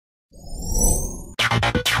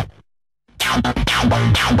We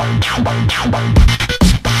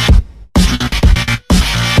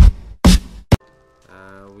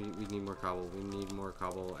need more cobble. We need more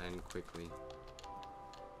cobble and quickly.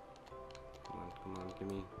 Come on,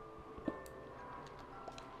 give me.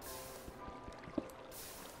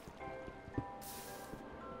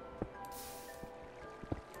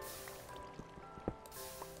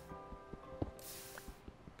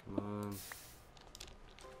 Come on.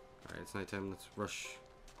 Alright, it's nighttime. Let's rush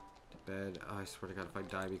to bed. Oh, I swear to God, if I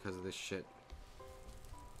die because of this shit.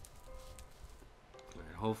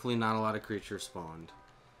 Alright, hopefully not a lot of creatures spawned.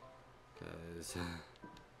 Because...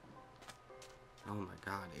 oh my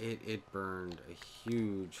God, it burned a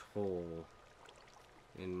huge hole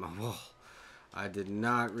in my wall. I did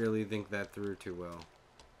not really think that through too well.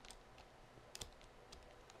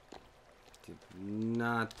 Did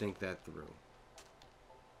not think that through.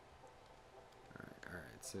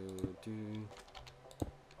 Alright, so do...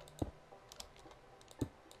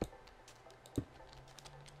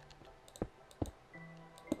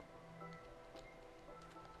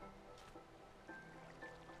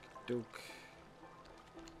 Doke.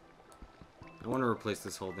 I want to replace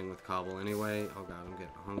this whole thing with cobble anyway. Oh God, I'm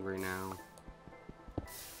getting hungry now. But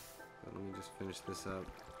let me just finish this up.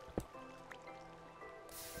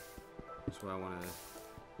 That's why I want to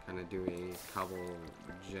kind of do a cobble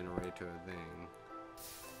generator thing.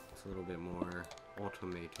 It's a little bit more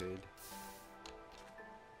automated.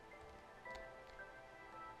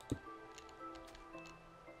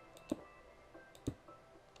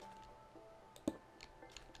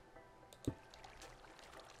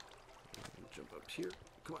 Jump up here.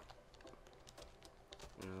 Come on.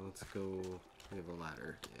 Let's go. We have a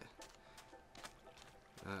ladder. Yeah.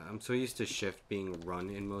 I'm so used to shift being run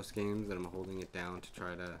in most games that I'm holding it down to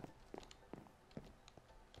try to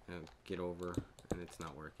get over, and it's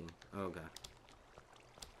not working. Oh God.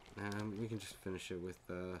 We can just finish it with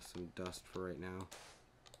some dust for right now.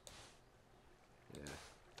 Yeah,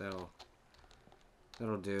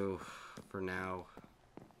 that'll do for now.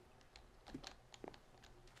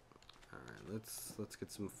 Let's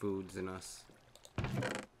get some foods in us. We'll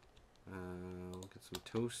get some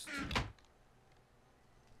toast.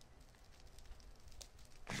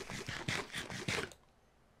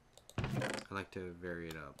 I like to vary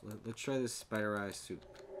it up. Let's try this spider eye soup.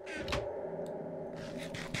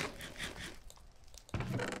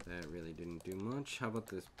 That really didn't do much. How about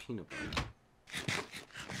this peanut butter?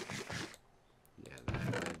 Yeah,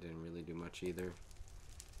 that didn't really do much either.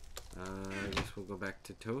 I guess we'll go back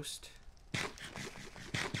to toast.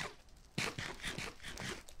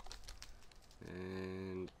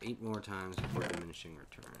 And 8 more times before diminishing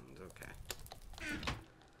returns. Okay.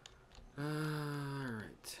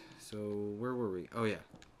 Alright. So, where were we? Oh, yeah.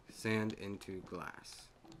 Sand into glass.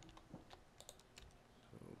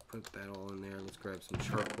 So, put that all in there. Let's grab some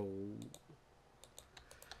charcoal.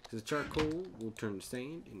 Because the charcoal will turn the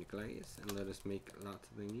sand into glass and let us make lots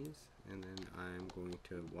of things. And then I'm going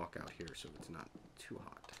to walk out here so it's not too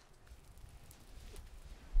hot.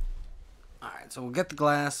 Alright, so we'll get the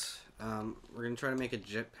glass. We're going to try to make a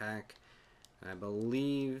jetpack. I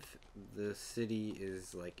believe the city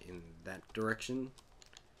is like in that direction.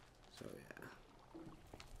 So yeah.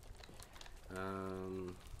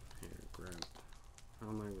 Here, grab. How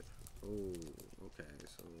am I with? Oh, okay.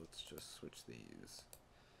 So let's just switch these.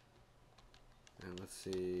 And let's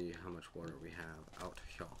see how much water we have out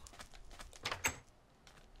here.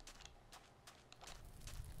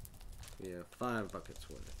 We have 5 buckets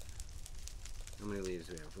worth. How many leaves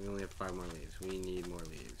do we have? We only have 5 more leaves. We need more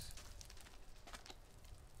leaves.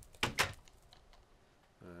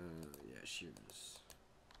 Yeah, shoes.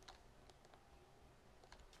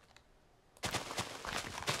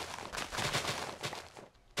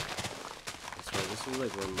 So this is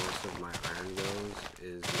like where most of my iron goes,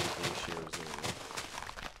 is making shears later.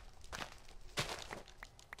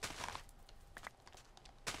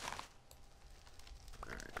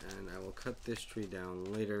 Alright, and I will cut this tree down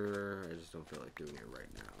later. I just don't feel like doing it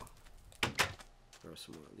right now. Throw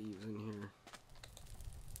some more leaves in here.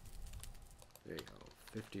 There you go.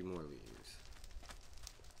 50 more leaves.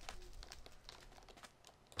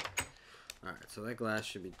 Alright, so that glass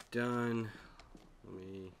should be done.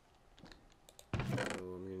 So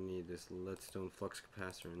I'm going to need this leadstone flux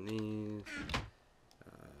capacitor in these.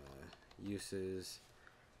 Uses.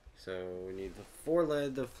 So we need the 4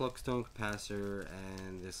 lead, the fluxstone capacitor,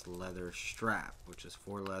 and this leather strap, which is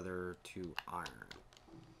 4 leather, 2 iron.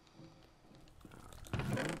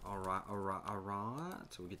 Alright.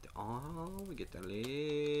 So we get the we get the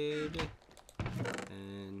lead,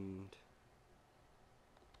 and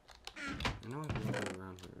I know I have nothing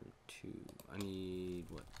around here. 2. I need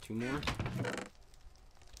what? 2 more.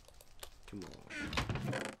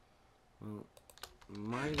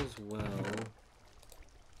 might as well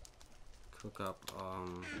cook up a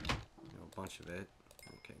bunch of it.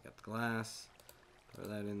 Okay, got the glass. Throw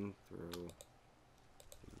that in. Throw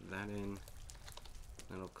that in.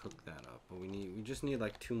 That'll cook that up. But we just need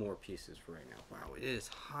like 2 more pieces for right now. Wow, it is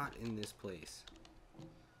hot in this place.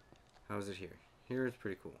 How is it here? Here it's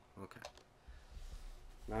pretty cool. Okay.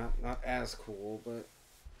 Not as cool, but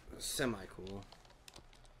semi-cool.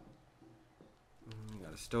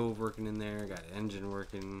 Got a stove working in there, got an engine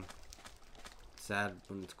working. Sad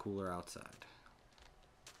when it's cooler outside.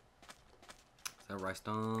 Is that rice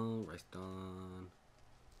done? Rice done.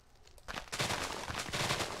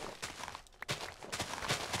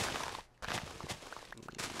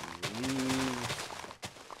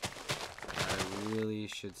 I really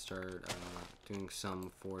should start doing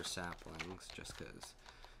some for saplings, just because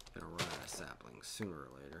I'm gonna run out of saplings sooner or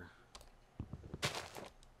later.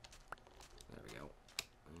 There we go.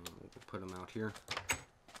 And we'll put them out here.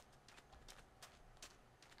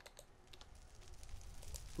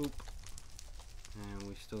 Boop. And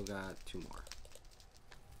we still got 2 more.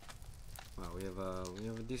 Wow, we have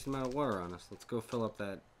a decent amount of water on us. Let's go fill up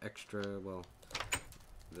that extra, well,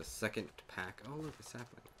 the second pack. Oh, look, a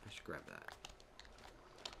sapling. I should grab that.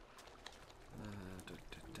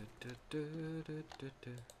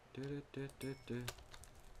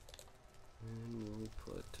 And we'll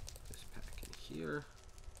put this pack in here.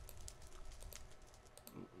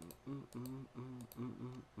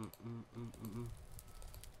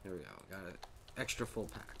 There we go. Got an extra full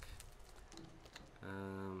pack.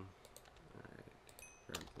 Alright.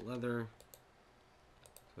 Grab the leather.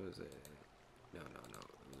 So is it? No.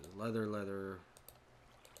 Leather.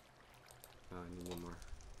 Oh, I need 1 more.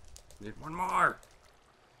 Need 1 more!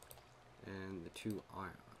 And the 2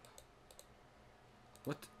 iron.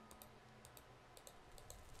 What?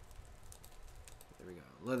 There we go.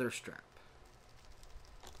 Leather strap.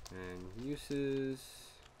 And uses.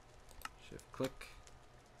 Shift click.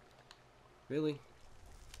 Really?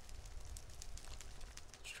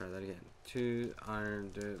 Let's try that again. 2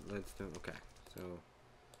 iron. Let's do. Okay. So,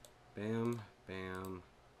 bam, bam,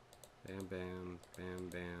 bam, bam, bam,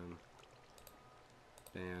 bam,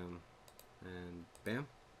 bam, and bam.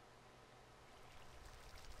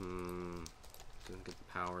 Doesn't get the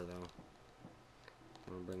power though.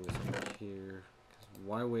 I'm gonna bring this over here. Cause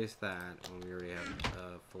why waste that when we already have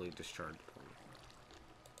a fully discharged one?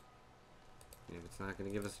 And if it's not gonna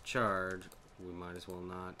give us a charge, we might as well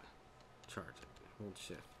not charge it. Hold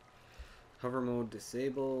shift. Hover mode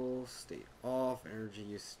disable, state off, energy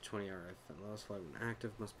use 20 RF, and last flight when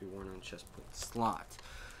active must be worn on chest plate slots.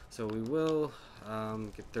 So we will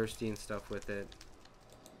get thirsty and stuff with it.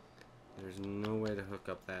 There's no way to hook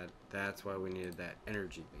up that. That's why we needed that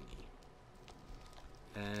energy thingy.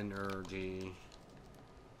 Energy.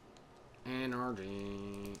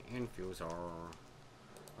 Infuser.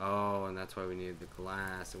 Oh, and that's why we needed the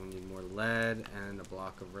glass. And we need more lead and a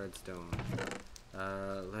block of redstone.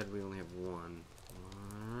 Lead we only have 1.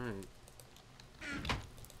 Alright.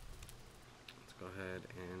 Let's go ahead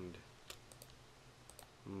and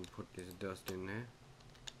put this dust in there.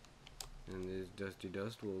 And this dusty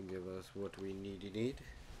dust will give us what we need.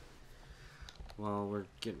 While we're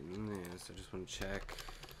getting this, I just want to check.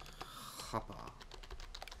 Hopper.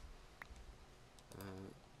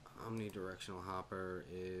 Omnidirectional hopper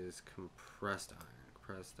is compressed iron.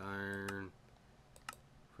 Compressed iron.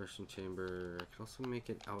 Compression chamber. I can also make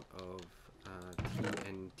it out of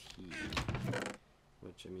TNT.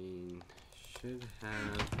 Which, I mean, should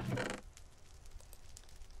have...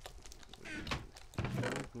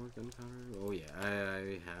 More gunpowder? Oh yeah,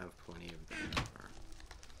 I have plenty of gunpowder.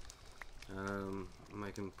 Am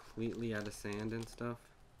I completely out of sand and stuff?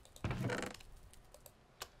 I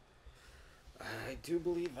do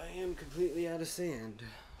believe I am completely out of sand.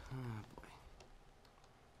 Oh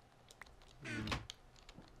boy.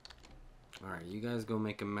 Alright, you guys go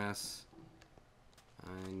make a mess.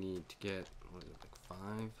 I need to get, what is it, like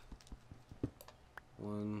 5?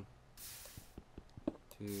 1,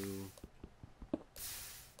 2...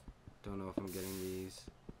 Don't know if I'm getting these.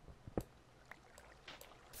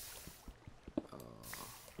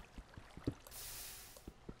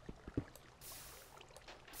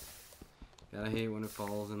 Gotta hate when it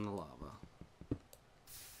falls in the lava.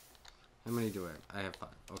 How many do I have? I have 5.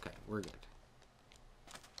 Okay, we're good.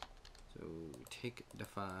 So take the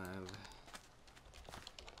 5.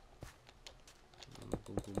 Boom,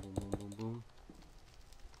 boom, boom, boom, boom, boom.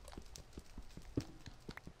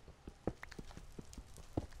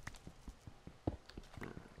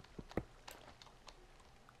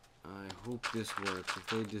 I hope this works. If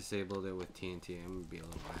they disabled it with TNT, I'm gonna be a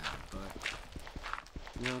little mad, but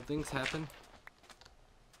you know, things happen.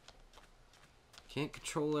 Can't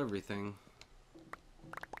control everything.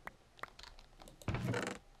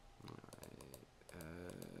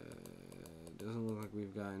 Doesn't look like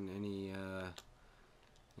we've gotten any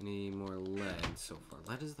more lead so far.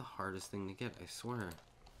 Lead is the hardest thing to get, I swear.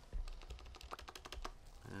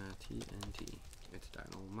 TNT. It's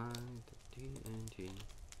dynamite. TNT.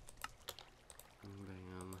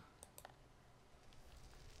 Bam.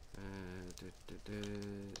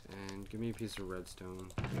 And give me a piece of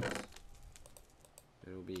redstone.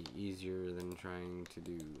 It'll be easier than trying to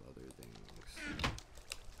do other things.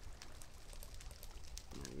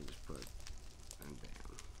 And you just put, and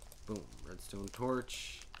bam. Boom. Redstone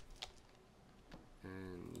torch.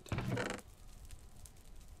 And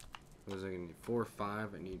what was I gonna need? 4 or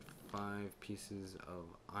 5. I need 5 pieces of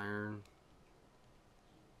iron.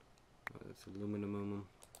 Oh, that's aluminum.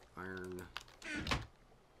 Iron.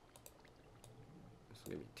 This will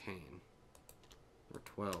give me 10. Or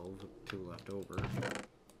 12, 2 left over.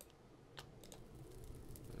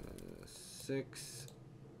 6,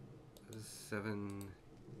 7,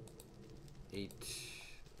 8.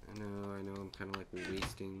 I know, I'm kind of like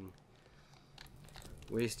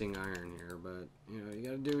wasting iron here, but you know, you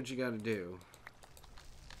gotta do what you gotta do.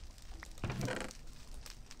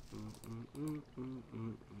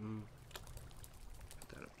 Put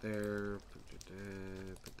that up there.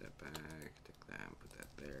 Put that back. Take that. Put that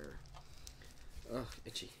there. Ugh,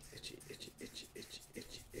 itchy.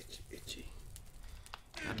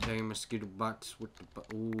 God dang mosquito butts with the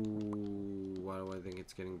ooh, why do I think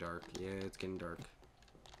it's getting dark? Yeah, it's getting dark.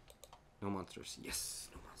 No monsters. Yes,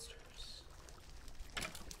 no monsters.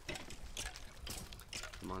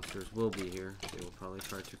 The monsters will be here. They will probably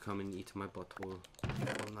try to come and eat my butthole.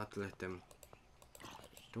 I will not let them.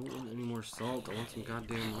 Don't want any more salt. I want some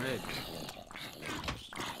goddamn lead.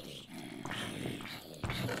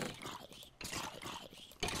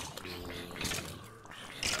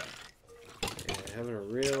 Having a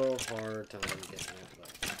real hard time getting that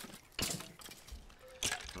lead.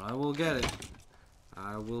 But I will get it.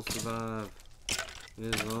 I will survive.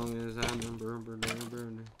 As long as I'm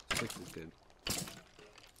burn. 6 is good.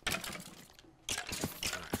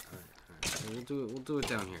 Alright. We'll do it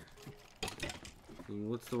down here. I mean,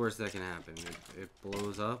 what's the worst that can happen? It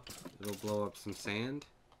blows up. It'll blow up some sand.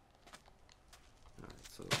 Alright,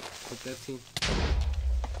 so put that team.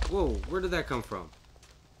 Whoa, where did that come from?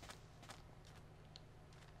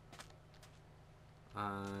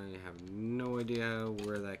 I have no idea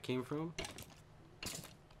where that came from.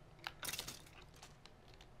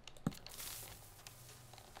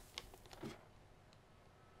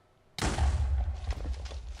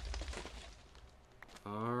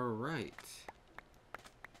 Alright.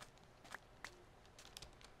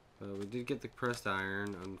 We did get the pressed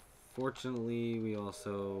iron. Unfortunately, we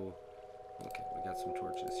also... Okay, we got some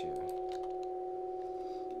torches here.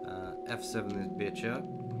 F7 this bitch up.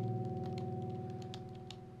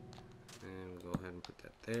 And we'll go ahead and put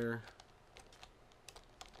that there.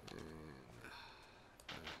 And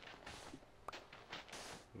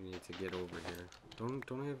we need to get over here.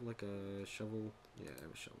 Don't I have like a shovel? Yeah, I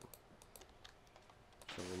have a shovel.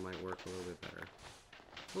 Shovel might work a little bit better.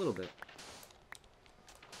 A little bit.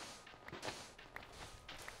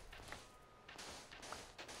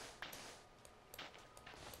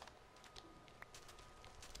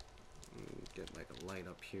 Get like a light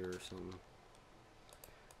up here or something.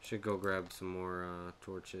 Should go grab some more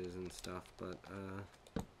torches and stuff, but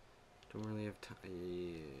don't really have time.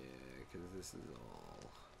 Yeah, because this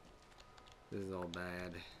is all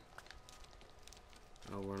bad.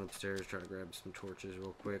 I'll run upstairs, try to grab some torches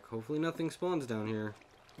real quick. Hopefully nothing spawns down here.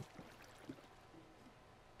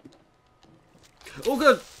 Oh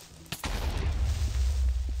good.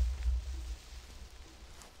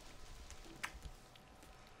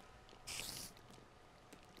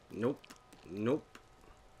 Nope.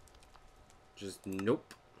 Just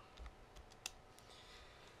nope.